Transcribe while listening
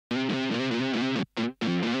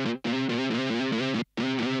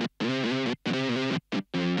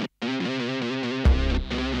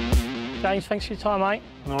James, thanks for your time, mate.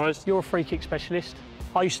 No worries. You're a free kick specialist.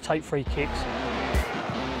 I used to take free kicks.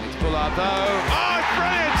 It's Bullard though. Oh,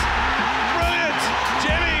 brilliant! Brilliant!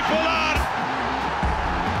 Jimmy Bullard!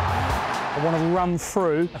 I want to run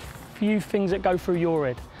through a few things that go through your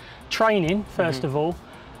head. Training, first of all.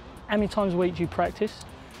 How many times a week do you practice?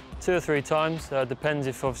 2 or 3 times. Depends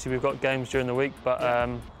if obviously we've got games during the week, but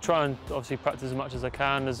try and obviously practice as much as I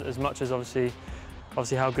can, as much as obviously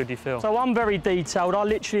how good you feel. So I'm very detailed. I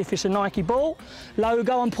literally, if it's a Nike ball,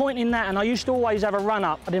 logo, I'm pointing that, and I used to always have a run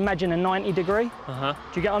up. I'd imagine a 90 degree. Do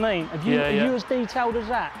you get what I mean? Are you as detailed as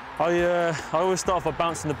that? I always start off by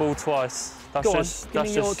bouncing the ball twice.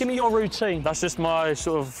 Give me your routine. That's just my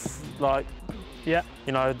sort of like, you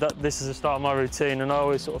know, this is the start of my routine, and I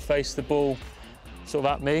always sort of face the ball sort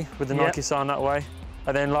of at me with the Nike sign that way,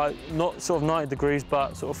 and then like not sort of 90 degrees,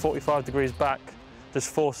 but sort of 45 degrees back, just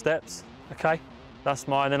 4 steps. Okay. That's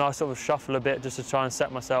mine. Then I sort of shuffle a bit just to try and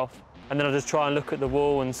set myself. And then I just try and look at the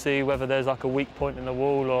wall and see whether there's like a weak point in the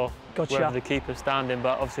wall or whether the keeper's standing,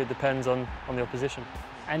 but obviously it depends on the opposition.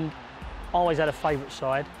 And I always had a favourite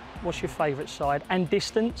side. What's your favourite side? And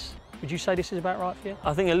distance? Would you say this is about right for you?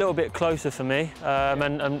 I think a little bit closer for me,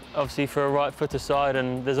 and obviously for a right-footer side,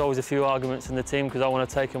 and there's always a few arguments in the team because I want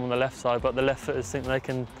to take him on the left side, but the left-footers think they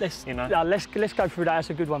can, you know. Let's go through that. That's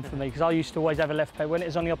a good one for me because I used to always have a left peg. When it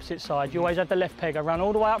was on the opposite side, you always had the left peg. I run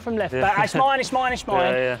all the way up from left back. It's mine, it's mine, it's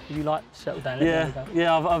mine. Yeah. You like settle down?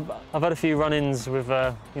 I've had a few run-ins with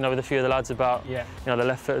you know, with a few of the lads about you know, the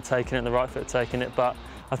left footer taking it and the right footer taking it, but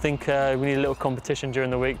I think we need a little competition during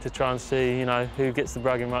the week to try and see, you know, who gets the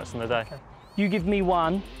bragging rights on the day. Okay. You give me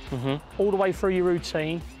one, all the way through your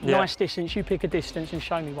routine, nice distance, you pick a distance and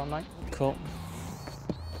show me one, mate. Cool.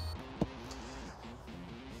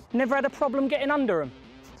 Never had a problem getting under them?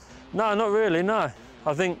 No, not really, no.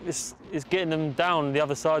 I think it's getting them down the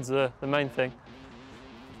other side's the main thing.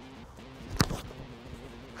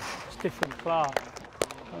 It's different class.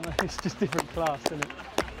 I know, it's just different class, isn't it?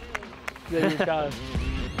 There you go.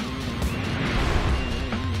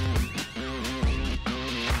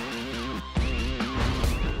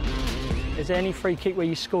 Is there any free kick where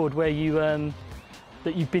you scored where you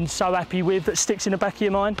that you've been so happy with that sticks in the back of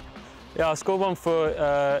your mind? Yeah, I scored one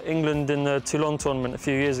for England in the Toulon tournament a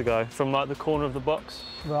few years ago from like the corner of the box.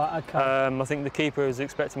 Right, okay. I think the keeper was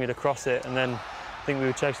expecting me to cross it, and then I think we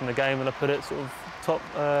were chasing the game and I put it sort of top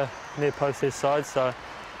near post his side. So I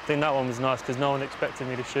think that one was nice because no one expected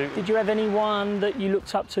me to shoot. Did you have anyone that you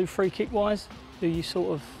looked up to free kick wise? Do you sort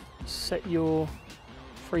of set your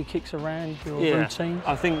free kicks around your routine?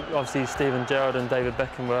 I think obviously Steven Gerrard and David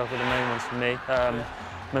Beckham were the main ones for me. I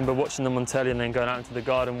remember watching them on telly and then going out into the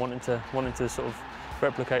garden wanting to sort of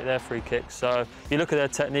replicate their free kicks. So you look at their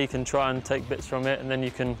technique and try and take bits from it, and then you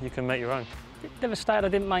can make your own. Devastated I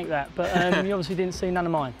didn't make that, but you obviously didn't see none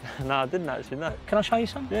of mine. No, I didn't actually, no. Can I show you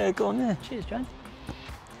some? Yeah, go on, yeah. Cheers, James.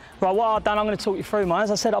 Right, what I've done, I'm going to talk you through mine.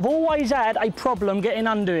 As I said, I've always had a problem getting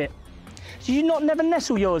under it. Do you never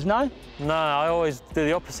nestle yours, no? No, I always do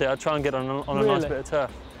the opposite. I try and get on a nice bit of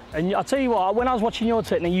turf. And I'll tell you what, when I was watching your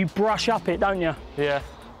technique, you brush up it, don't you? Yeah.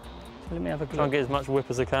 So let me have a look. Try and get as much whip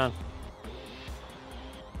as I can.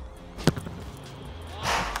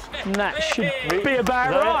 And that should be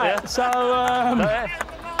about right. Yeah. So,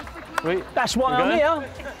 that's why I'm here.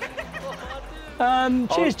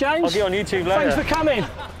 Cheers, James. I'll get on YouTube later. Thanks for coming.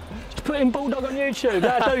 Just put in Bulldog on YouTube.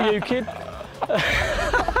 That'll do, you kid.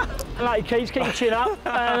 Like Keith, keep your chin up,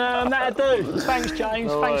 and that'll do. Thanks,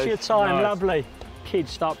 James. Thanks for your time. Lovely.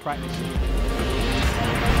 Kids, start practicing.